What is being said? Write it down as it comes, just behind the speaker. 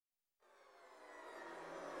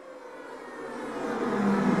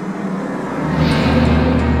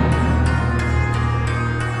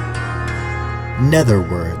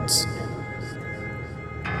Netherwords.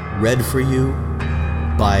 Read for you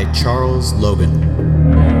by Charles Logan.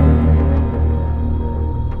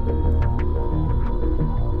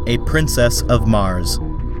 A Princess of Mars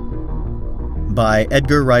by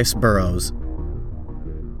Edgar Rice Burroughs.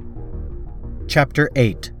 Chapter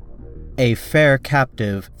 8. A Fair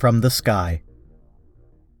Captive from the Sky.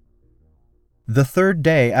 The third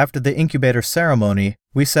day after the incubator ceremony,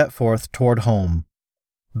 we set forth toward home.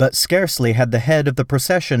 But scarcely had the head of the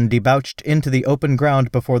procession debouched into the open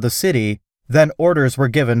ground before the city than orders were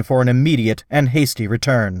given for an immediate and hasty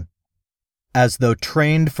return. As though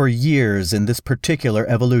trained for years in this particular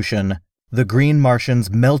evolution, the green Martians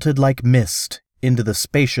melted like mist into the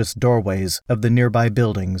spacious doorways of the nearby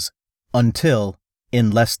buildings, until,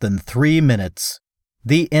 in less than 3 minutes,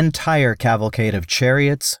 the entire cavalcade of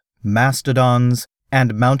chariots, mastodons,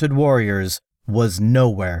 and mounted warriors was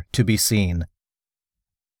nowhere to be seen.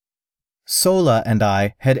 Sola and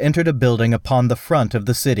I had entered a building upon the front of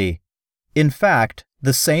the city. In fact,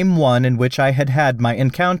 the same one in which I had had my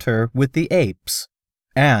encounter with the apes.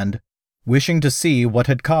 And, wishing to see what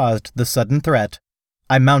had caused the sudden threat,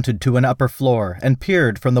 I mounted to an upper floor and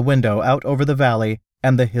peered from the window out over the valley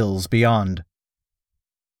and the hills beyond.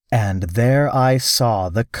 And there I saw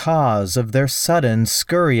the cause of their sudden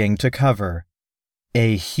scurrying to cover.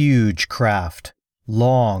 A huge craft,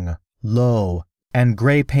 long, low, and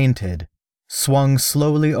gray-painted, swung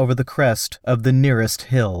slowly over the crest of the nearest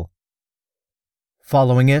hill.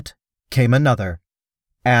 Following it came another,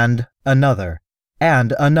 and another,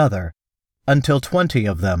 and another, until 20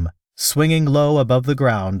 of them, swinging low above the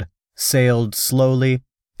ground, sailed slowly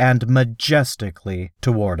and majestically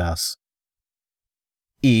toward us.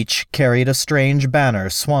 Each carried a strange banner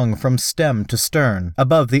swung from stem to stern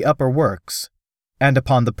above the upper works, and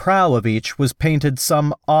upon the prow of each was painted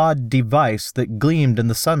some odd device that gleamed in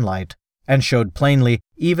the sunlight and showed plainly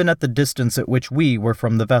even at the distance at which we were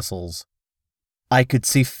from the vessels. I could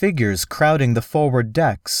see figures crowding the forward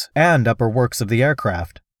decks and upper works of the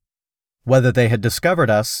aircraft. Whether they had discovered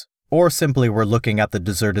us, or simply were looking at the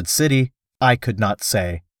deserted city, I could not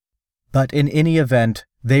say. But in any event,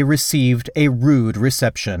 they received a rude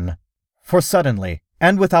reception. For suddenly,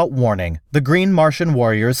 and without warning, the green Martian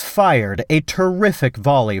warriors fired a terrific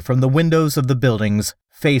volley from the windows of the buildings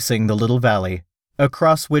facing the little valley,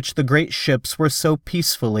 across which the great ships were so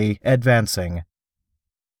peacefully advancing.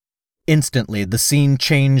 Instantly the scene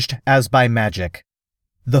changed as by magic.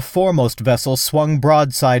 The foremost vessel swung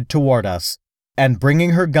broadside toward us, and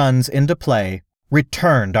bringing her guns into play,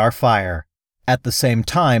 returned our fire, at the same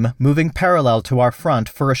time moving parallel to our front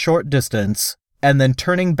for a short distance, and then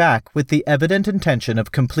turning back with the evident intention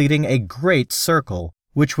of completing a great circle,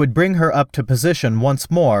 which would bring her up to position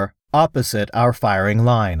once more opposite our firing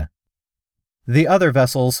line. The other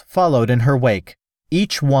vessels followed in her wake,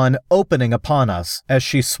 each one opening upon us as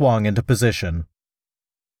she swung into position.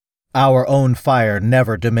 Our own fire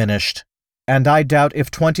never diminished, and I doubt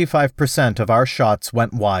if 25% of our shots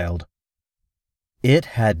went wild. It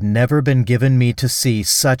had never been given me to see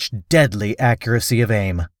such deadly accuracy of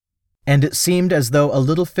aim, and it seemed as though a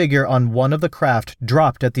little figure on one of the craft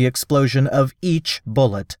dropped at the explosion of each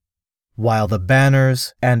bullet, while the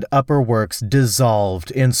banners and upper works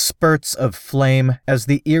dissolved in spurts of flame as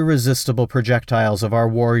the irresistible projectiles of our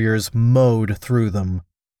warriors mowed through them.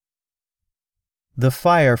 The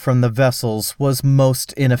fire from the vessels was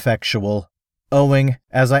most ineffectual, owing,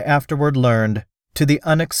 as I afterward learned, to the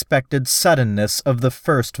unexpected suddenness of the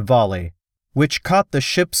first volley, which caught the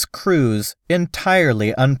ship's crews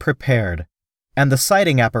entirely unprepared, and the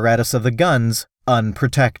sighting apparatus of the guns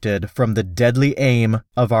unprotected from the deadly aim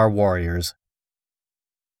of our warriors.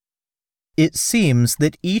 It seems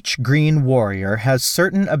that each green warrior has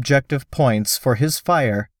certain objective points for his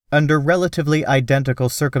fire under relatively identical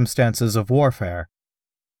circumstances of warfare.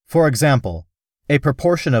 For example, a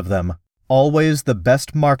proportion of them, always the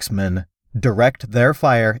best marksmen, direct their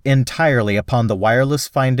fire entirely upon the wireless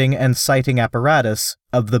finding and sighting apparatus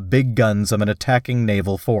of the big guns of an attacking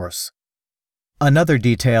naval force. Another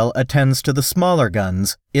detail attends to the smaller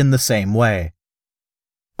guns in the same way.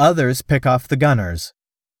 Others pick off the gunners,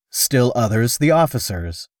 still others the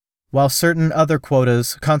officers, while certain other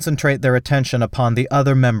quotas concentrate their attention upon the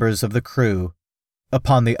other members of the crew,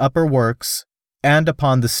 upon the upper works, and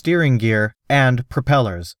upon the steering gear and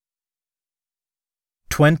propellers.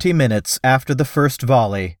 20 minutes after the first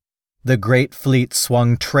volley, the great fleet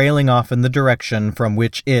swung trailing off in the direction from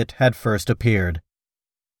which it had first appeared.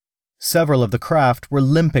 Several of the craft were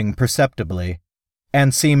limping perceptibly,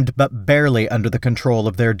 and seemed but barely under the control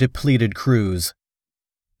of their depleted crews.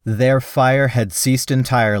 Their fire had ceased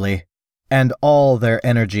entirely, and all their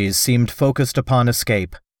energies seemed focused upon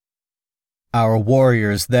escape. Our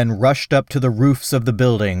warriors then rushed up to the roofs of the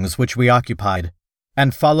buildings which we occupied,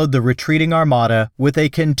 and followed the retreating armada with a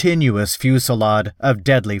continuous fusillade of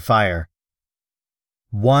deadly fire.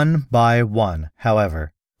 One by one,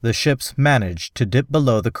 however, the ships managed to dip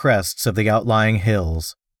below the crests of the outlying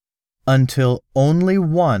hills, until only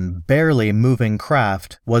one barely moving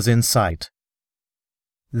craft was in sight.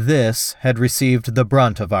 This had received the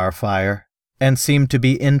brunt of our fire, and seemed to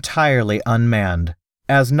be entirely unmanned,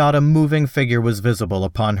 as not a moving figure was visible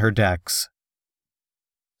upon her decks.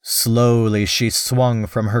 Slowly she swung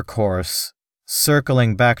from her course,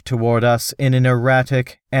 circling back toward us in an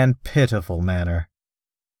erratic and pitiful manner.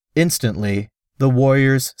 Instantly, the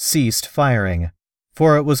warriors ceased firing,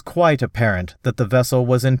 for it was quite apparent that the vessel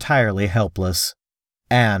was entirely helpless,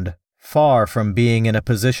 and, far from being in a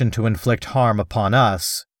position to inflict harm upon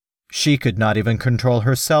us, she could not even control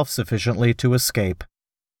herself sufficiently to escape.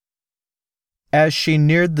 As she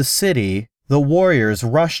neared the city, the warriors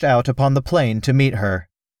rushed out upon the plain to meet her,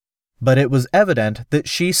 but it was evident that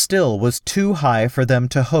she still was too high for them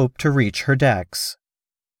to hope to reach her decks.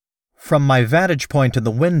 From my vantage point in the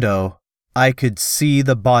window, I could see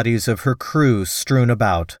the bodies of her crew strewn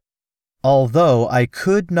about, although I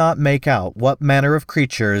could not make out what manner of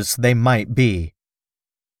creatures they might be.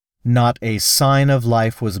 Not a sign of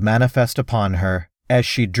life was manifest upon her as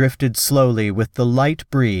she drifted slowly with the light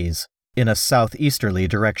breeze in a southeasterly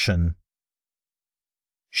direction.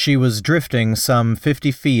 She was drifting some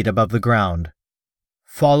 50 feet above the ground,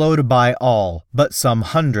 followed by all but some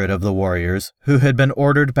 100 of the warriors who had been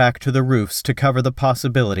ordered back to the roofs to cover the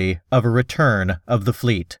possibility of a return of the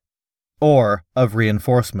fleet, or of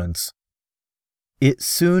reinforcements. It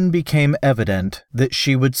soon became evident that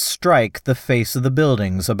she would strike the face of the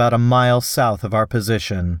buildings about a mile south of our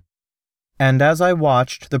position, and as I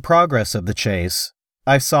watched the progress of the chase,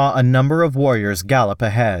 I saw a number of warriors gallop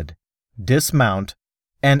ahead, dismount,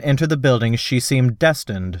 and enter the buildings she seemed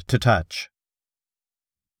destined to touch.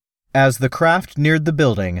 As the craft neared the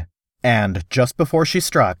building, and just before she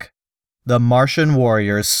struck, the Martian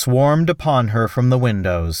warriors swarmed upon her from the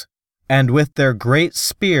windows, and with their great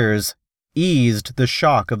spears eased the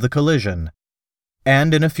shock of the collision,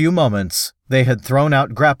 and in a few moments they had thrown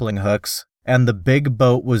out grappling hooks, and the big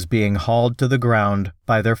boat was being hauled to the ground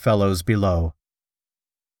by their fellows below.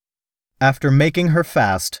 After making her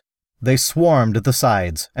fast, they swarmed the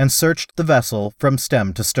sides and searched the vessel from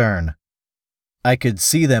stem to stern. I could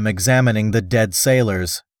see them examining the dead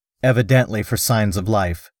sailors, evidently for signs of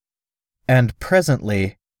life, and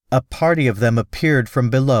presently a party of them appeared from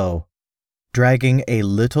below, dragging a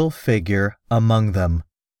little figure among them.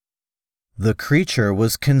 The creature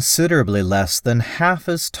was considerably less than half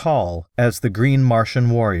as tall as the green Martian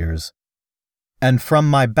warriors, and from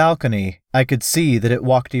my balcony I could see that it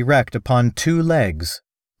walked erect upon 2 legs,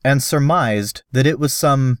 and surmised that it was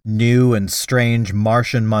some new and strange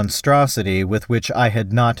Martian monstrosity with which I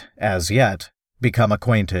had not, as yet, become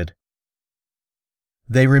acquainted.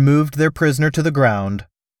 They removed their prisoner to the ground,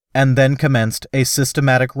 and then commenced a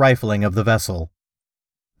systematic rifling of the vessel.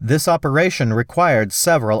 This operation required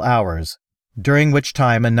several hours, during which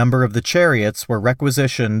time a number of the chariots were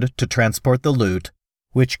requisitioned to transport the loot,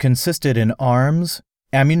 which consisted in arms,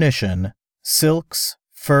 ammunition, silks,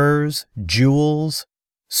 furs, jewels,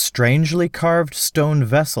 strangely carved stone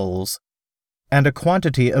vessels, and a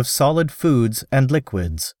quantity of solid foods and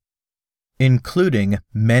liquids, including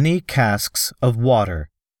many casks of water,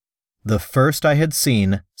 the first I had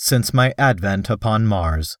seen since my advent upon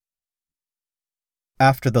Mars.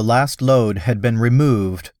 After the last load had been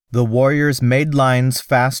removed, the warriors made lines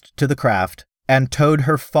fast to the craft and towed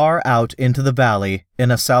her far out into the valley in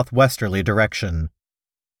a southwesterly direction.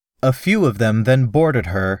 A few of them then boarded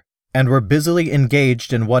her and were busily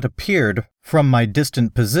engaged in what appeared, from my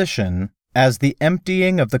distant position, as the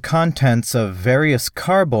emptying of the contents of various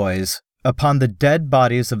carboys upon the dead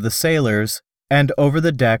bodies of the sailors and over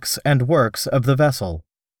the decks and works of the vessel.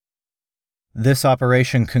 This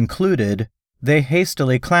operation concluded, they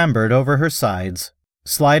hastily clambered over her sides,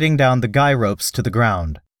 sliding down the guy ropes to the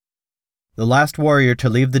ground. The last warrior to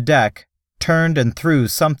leave the deck turned and threw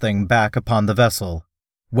something back upon the vessel,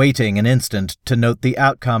 waiting an instant to note the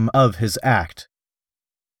outcome of his act.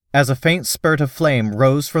 As a faint spurt of flame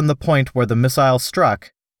rose from the point where the missile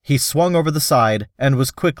struck, he swung over the side and was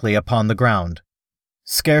quickly upon the ground.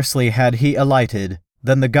 Scarcely had he alighted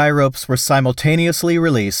than the guy ropes were simultaneously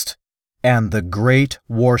released, and the great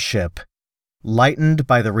warship, lightened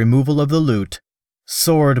by the removal of the loot,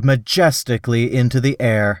 soared majestically into the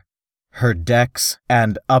air, her decks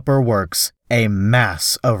and upper works a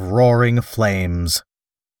mass of roaring flames.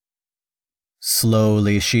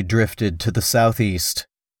 Slowly she drifted to the southeast,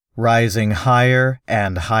 rising higher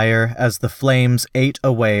and higher as the flames ate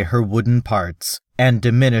away her wooden parts and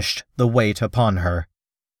diminished the weight upon her.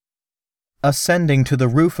 Ascending to the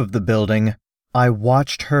roof of the building, I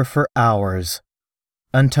watched her for hours,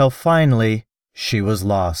 until finally she was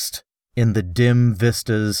lost in the dim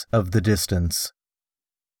vistas of the distance.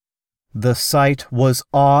 The sight was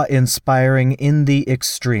awe-inspiring in the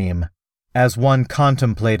extreme, as one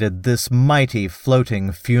contemplated this mighty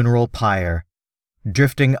floating funeral pyre,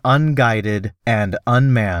 drifting unguided and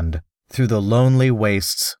unmanned through the lonely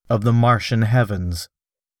wastes of the Martian heavens,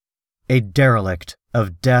 a derelict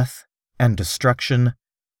of death and destruction,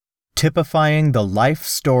 typifying the life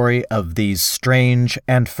story of these strange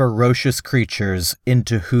and ferocious creatures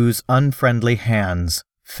into whose unfriendly hands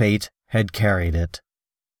fate had carried it.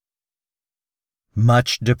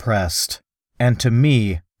 Much depressed, and to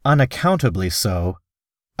me unaccountably so,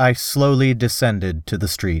 I slowly descended to the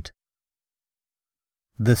street.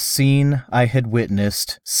 The scene I had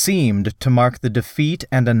witnessed seemed to mark the defeat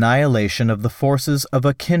and annihilation of the forces of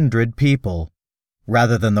a kindred people,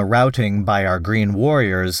 rather than the routing by our green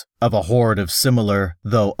warriors of a horde of similar,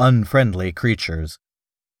 though unfriendly, creatures.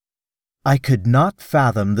 I could not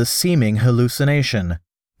fathom the seeming hallucination,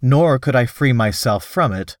 nor could I free myself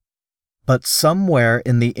from it, but somewhere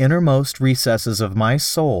in the innermost recesses of my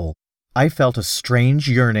soul I felt a strange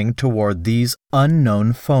yearning toward these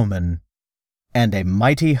unknown foemen, and a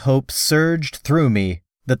mighty hope surged through me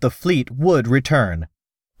that the fleet would return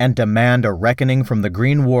and demand a reckoning from the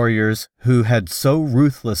green warriors who had so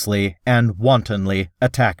ruthlessly and wantonly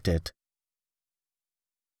attacked it.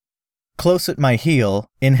 Close at my heel,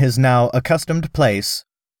 in his now accustomed place,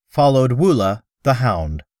 followed Wula the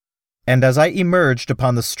hound, and as I emerged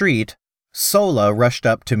upon the street, Sola rushed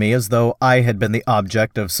up to me as though I had been the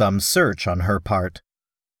object of some search on her part.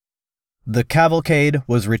 The cavalcade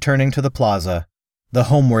was returning to the plaza, the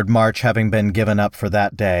homeward march having been given up for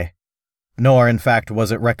that day. Nor, in fact,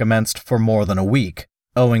 was it recommenced for more than a week,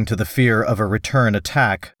 owing to the fear of a return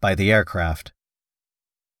attack by the aircraft.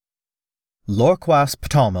 Lorquas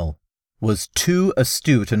Ptomal was too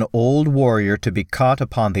astute an old warrior to be caught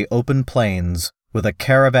upon the open plains with a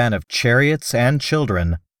caravan of chariots and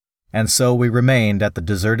children, and so we remained at the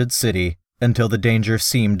deserted city until the danger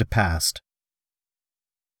seemed past.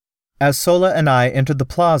 As Sola and I entered the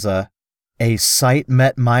plaza, a sight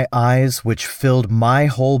met my eyes which filled my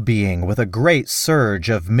whole being with a great surge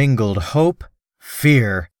of mingled hope,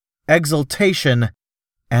 fear, exultation,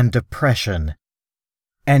 and depression.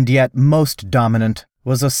 And yet most dominant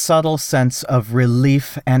was a subtle sense of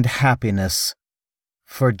relief and happiness,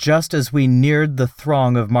 for just as we neared the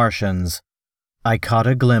throng of Martians, I caught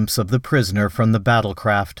a glimpse of the prisoner from the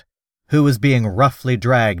battlecraft, who was being roughly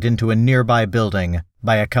dragged into a nearby building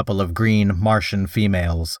by a couple of green Martian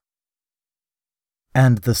females.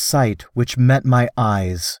 And the sight which met my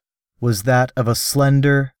eyes was that of a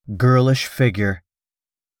slender, girlish figure,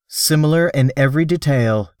 similar in every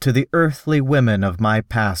detail to the earthly women of my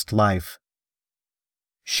past life.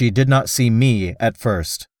 She did not see me at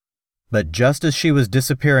first, but just as she was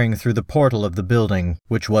disappearing through the portal of the building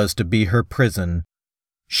which was to be her prison,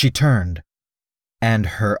 she turned, and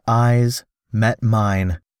her eyes met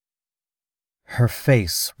mine. Her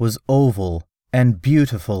face was oval and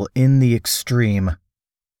beautiful in the extreme.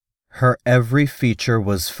 Her every feature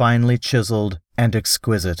was finely chiseled and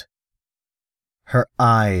exquisite. Her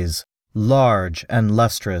eyes, large and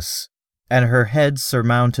lustrous, and her head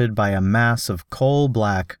surmounted by a mass of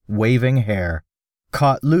coal-black, waving hair,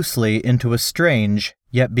 caught loosely into a strange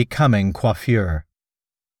yet becoming coiffure.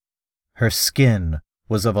 Her skin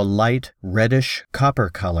was of a light reddish copper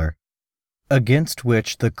color, against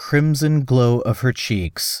which the crimson glow of her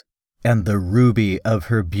cheeks and the ruby of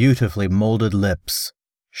her beautifully molded lips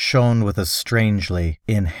shone with a strangely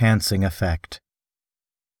enhancing effect.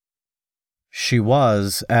 She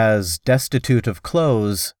was as destitute of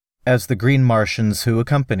clothes as the green Martians who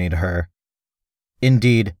accompanied her.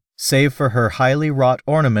 Indeed, save for her highly wrought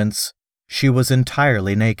ornaments, she was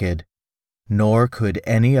entirely naked, nor could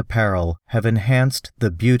any apparel have enhanced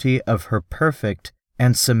the beauty of her perfect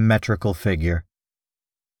and symmetrical figure.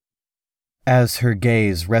 As her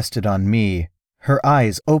gaze rested on me, her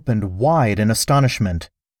eyes opened wide in astonishment,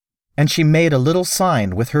 and she made a little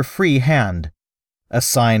sign with her free hand, a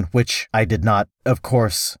sign which I did not, of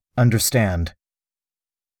course, understand.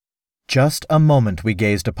 Just a moment we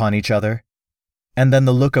gazed upon each other, and then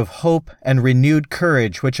the look of hope and renewed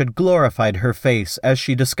courage which had glorified her face as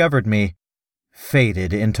she discovered me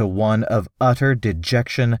faded into one of utter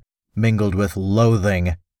dejection mingled with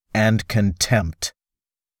loathing and contempt.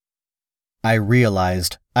 I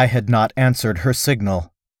realized I had not answered her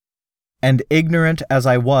signal, and ignorant as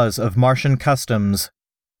I was of Martian customs,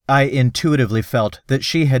 I intuitively felt that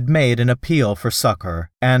she had made an appeal for succor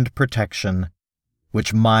and protection,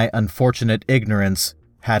 which my unfortunate ignorance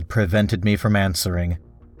had prevented me from answering.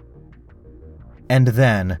 And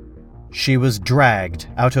then she was dragged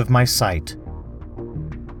out of my sight,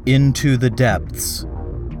 into the depths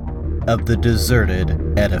of the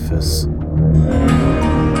deserted edifice.